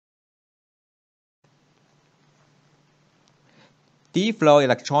dFlow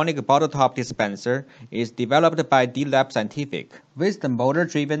electronic bottle top dispenser is developed by DLAB Scientific. With the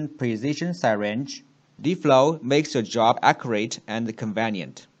motor-driven precision syringe, dFlow makes your job accurate and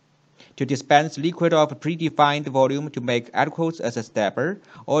convenient. To dispense liquid of predefined volume to make aliquots as a stepper,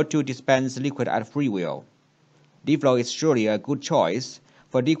 or to dispense liquid at free will. dFlow is surely a good choice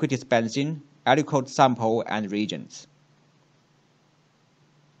for liquid dispensing, aliquot sample, and reagents.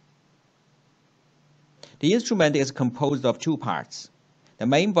 The instrument is composed of two parts, the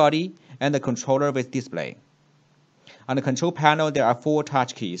main body and the controller with display. On the control panel, there are 4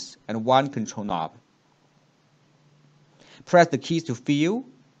 touch keys and 1 control knob. Press the keys to fill,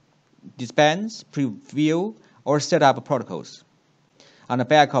 dispense, preview, or set up protocols. On the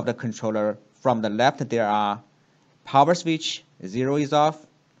back of the controller, from the left, there are power switch, 0 is off,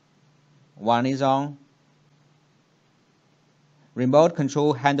 1 is on, remote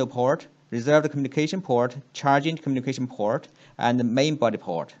control handle port, reserved communication port, charging communication port, and the main body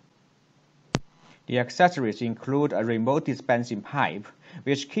port. The accessories include a remote dispensing pipe,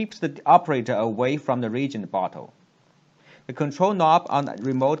 which keeps the operator away from the reagent bottle. The control knob on the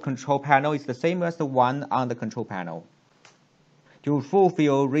remote control panel is the same as the one on the control panel. To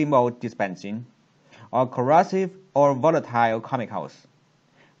fulfill remote dispensing, or corrosive or volatile chemicals,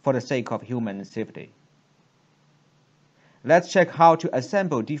 for the sake of human safety. Let's check how to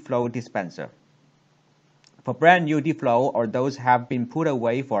assemble dFlow dispenser. For brand new dFlow or those have been put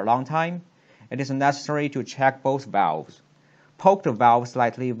away for a long time, it is necessary to check both valves. Poke the valve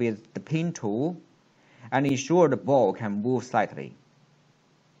slightly with the pin tool and ensure the ball can move slightly.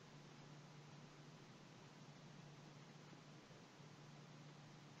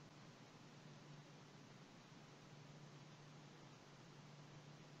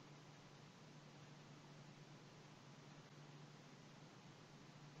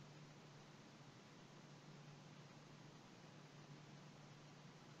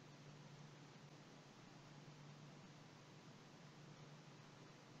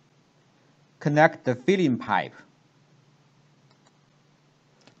 Connect the filling pipe.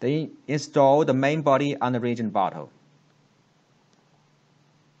 Then install the main body on the reagent bottle.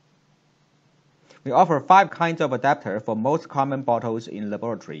 We offer 5 kinds of adapter for most common bottles in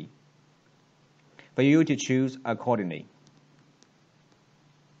laboratory, for you to choose accordingly.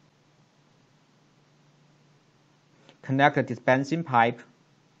 Connect the dispensing pipe.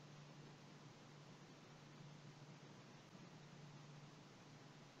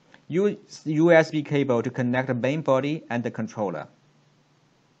 Use USB cable to connect the main body and the controller.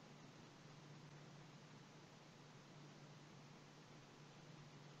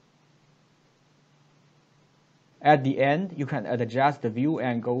 At the end, you can adjust the view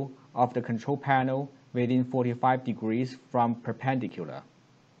angle of the control panel within 45 degrees from perpendicular.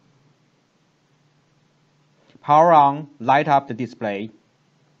 Power on, light up the display.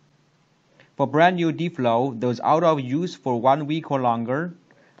 For brand new dFlow, those out of use for 1 week or longer,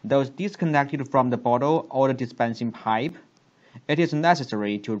 those disconnected from the bottle or the dispensing pipe, it is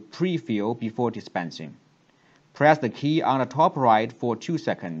necessary to pre-fill before dispensing. Press the key on the top right for 2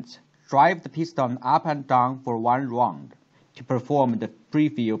 seconds. Drive the piston up and down for 1 round to perform the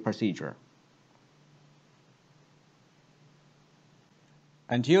pre-fill procedure.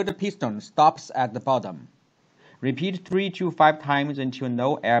 Until the piston stops at the bottom. Repeat 3 to 5 times until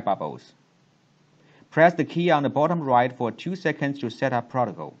no air bubbles. Press the key on the bottom right for 2 seconds to set up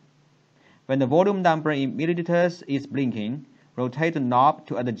protocol. When the volume number in milliliters is blinking, rotate the knob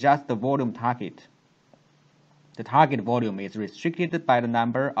to adjust the volume target. The target volume is restricted by the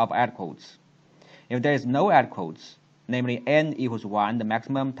number of aliquots. If there is no aliquots, namely n equals 1, the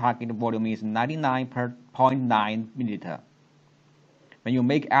maximum target volume is 99.9 milliliter. When you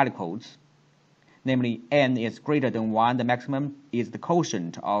make aliquots, namely n is greater than 1, the maximum is the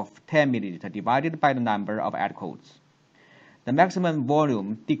quotient of 10 milliliter divided by the number of aliquots. The maximum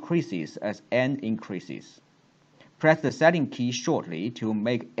volume decreases as n increases. Press the setting key shortly to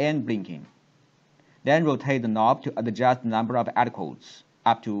make n blinking. Then rotate the knob to adjust the number of aliquots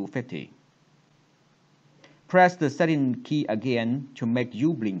up to 50. Press the setting key again to make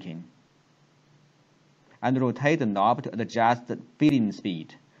U blinking. And rotate the knob to adjust the filling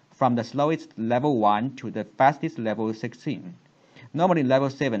speed from the slowest level 1 to the fastest level 16. Normally level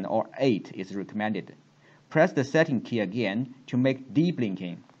 7 or 8 is recommended. Press the setting key again to make D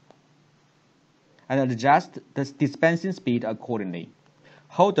blinking. And adjust the dispensing speed accordingly.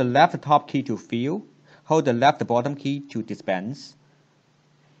 Hold the left top key to fill. Hold the left bottom key to dispense.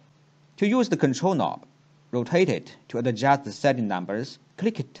 To use the control knob, rotate it to adjust the setting numbers.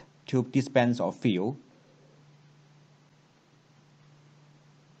 Click it to dispense or fill.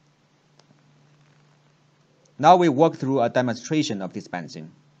 Now we walk through a demonstration of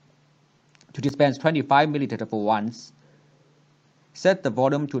dispensing. To dispense 25 ml for once, set the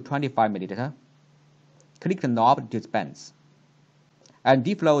volume to 25 ml. Click the knob to dispense. And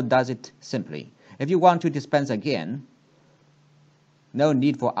dFlow does it simply. If you want to dispense again, no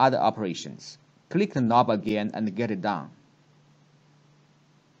need for other operations. Click the knob again and get it done.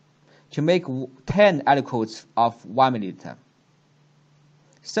 To make 10 aliquots of 1 ml,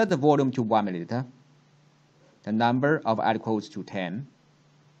 set the volume to 1 ml, the number of aliquots to 10,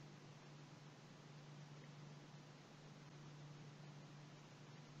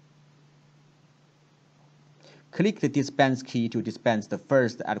 click the dispense key to dispense the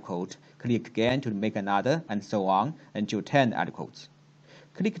first aliquot, click again to make another, and so on until 10 aliquots.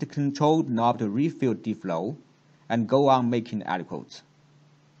 Click the control knob to refill dFlow, and go on making aliquots.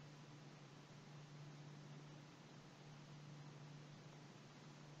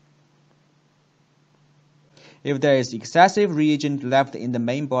 If there is excessive reagent left in the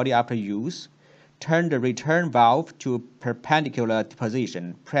main body after use, turn the return valve to perpendicular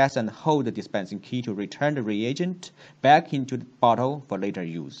position. Press and hold the dispensing key to return the reagent back into the bottle for later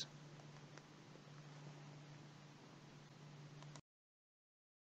use.